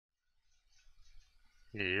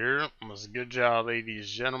Here, was a good job,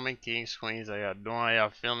 ladies, gentlemen, kings, queens. How y'all doing? How y'all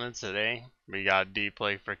feeling today? We got Dee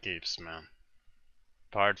Play4Keeps, man.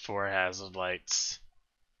 Part 4 Hazard Lights.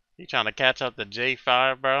 You trying to catch up to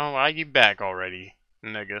J5, bro? Why you back already,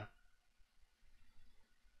 nigga?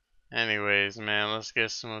 Anyways, man, let's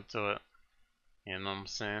get smooth to it. You know what I'm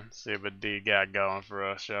saying? See what D got going for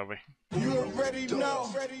us, shall we? You already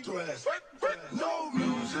know. No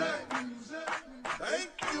music. Thank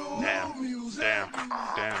you. Damn. Thank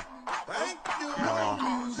you. Come on.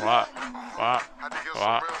 What?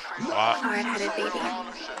 Hard-headed baby.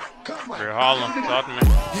 Real Harlem, talk to me.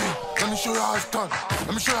 Yeah, let me show you how it's done.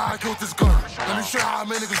 Let me show you how I killed this gun. Let me show you how I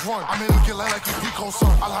made niggas run. I made them get like you Rico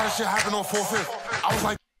son. A lot of shit happened on 4/5. I was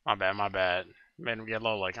like, My bad. Made him get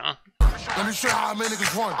low, like, huh? let me show you how I made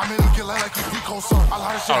niggas run. I made them get like you Rico son. A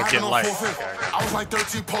lot of shit happened on 4/5. I was like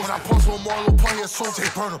 13 posts. When I post one more little play, it's soul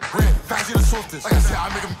tape burner. Red, faster than softest. Like I said, I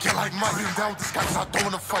make him get like Mike. Beat him down with this guy cause I don't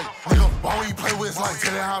wanna fight. Nigga, why would you play with his life?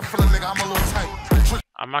 Tell you how I'm feeling, nigga, I'm a little tight.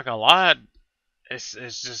 I'm not gonna lie.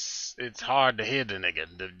 It's hard to hear the nigga.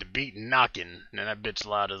 The beat knocking, and that bitch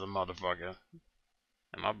loud as a motherfucker.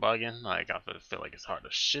 Am I bugging? Like, I feel like it's hard to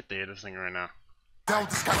shit to hear this thing right now. Down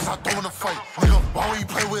with this guy cause I don't wanna fight. Nigga, why would you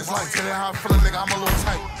play with his life? Tell you how I'm feeling, nigga, I'm a little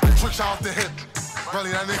tight. Trick shot off the hip.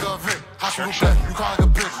 Really, that nigga a Vic. Hospital bed, you call like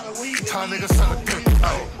a bitch. Tell a nigga suck a dick.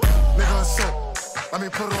 Ay, nigga a sip. Let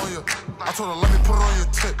me put it on you. I told her, let me put it on your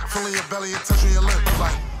tip. Feeling your belly and touching your lip.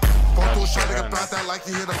 Like, both those shot nigga about that like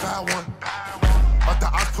you hit a bad one. But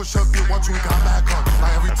the eyes push up, get one, two, got mad gun.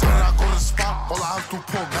 Like every time that I go to the spot, all I have to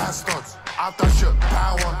pull mad stunts. Out that shit,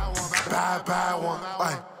 bad one. Bad one.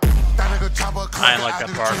 Like, that nigga chopper, I ain't like that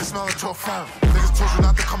part. Smell it to a frown. Niggas told you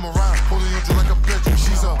not to come around. Holding you like a bitch.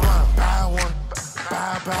 She's a bad one.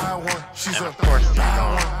 Bad one. She's a bad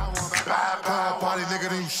one. Bad body nigga,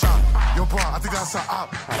 then you shot. Yo, bro, I think that's an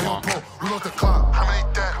op. Yo, bro, we look the clock. How many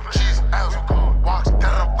dead? Cheese, L's, walks,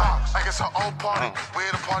 dead in a box. Like it's an old party. We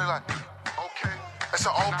in a party like, okay. It's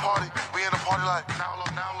an old party. We in a party like, now look.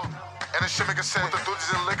 And this shit make us say, with the dudes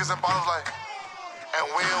and liquors and bottles like, and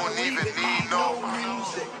we don't even need no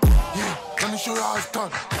music. Yeah, let me show you how it's done.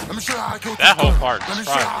 Let me show you how I killed that this whole gun. part. Let me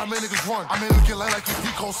show you how I made niggas run. I made them get like you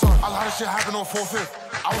Rico son. A lot of shit happened on 4/5.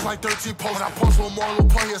 I was like 13 posts. When I post one more little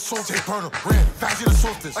play, it's soul tape burner. Red, faster than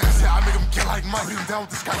softest. Like I said, I make him get like Mike. Beat him down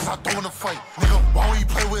with this guy cause I don't wanna fight. Nigga, why would you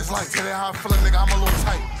play with his life? Tell you how I'm feeling, nigga, I'm a little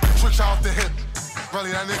tight. Trick shot off the hip.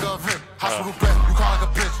 Really, that nigga a Vic. Hospital bed, you call like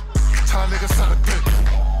a bitch. Tell a nigga suck a dick.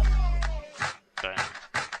 Damn.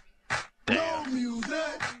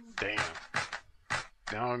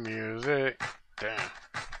 No music. Damn.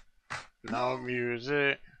 No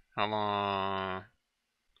music. Come on.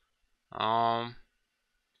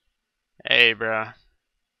 Hey, bruh.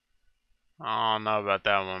 I don't know about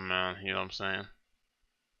that one, man. You know what I'm saying?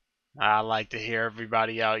 I like to hear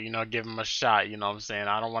everybody out, give them a shot, you know what I'm saying?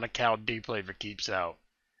 I don't want to count Dee Play4Keeps out.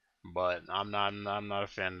 But I'm not a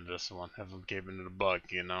fan of this one, if I'm keeping it a buck,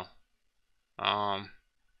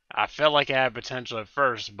 I felt like it had potential at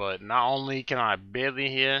first, but not only can I barely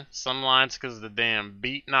hear some lines because of the damn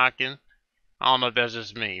beat knocking. I don't know if that's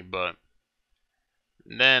just me, but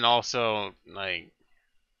then also, like,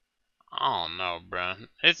 I don't know, bruh.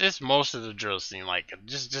 It's most of the drill scene, like,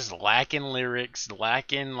 just lacking lyrics,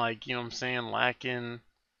 lacking, like, you know what I'm saying, lacking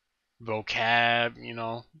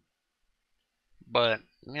vocab, But,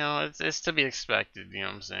 it's to be expected, you know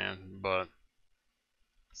what I'm saying? But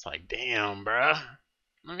it's like, damn, bruh.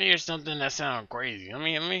 Let me hear something that sounds crazy. Let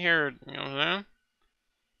me hear it, you know what I'm saying?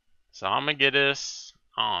 So I'm gonna get this.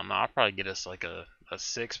 I don't know. I'll probably get us like a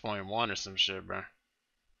 6.1 or some shit, bro.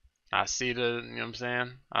 I see the, you know what I'm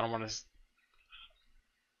saying? I don't want to.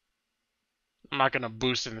 I'm not gonna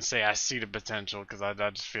boost it and say I see the potential because I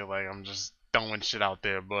just feel like I'm just throwing shit out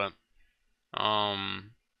there. But I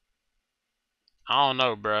don't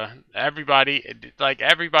know, bro. Everybody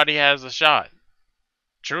has a shot.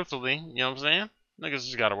 Truthfully, you know what I'm saying? Niggas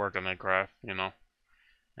just gotta work on that craft, And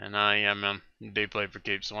yeah, man, Dee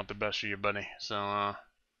Play4Keeps. Want the best for you, buddy. So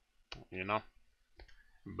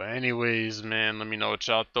But anyways, man, let me know what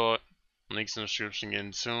y'all thought. Links in the description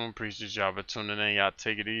getting soon. Appreciate y'all for tuning in. Y'all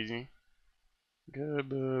take it easy.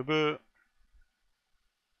 Goodbye.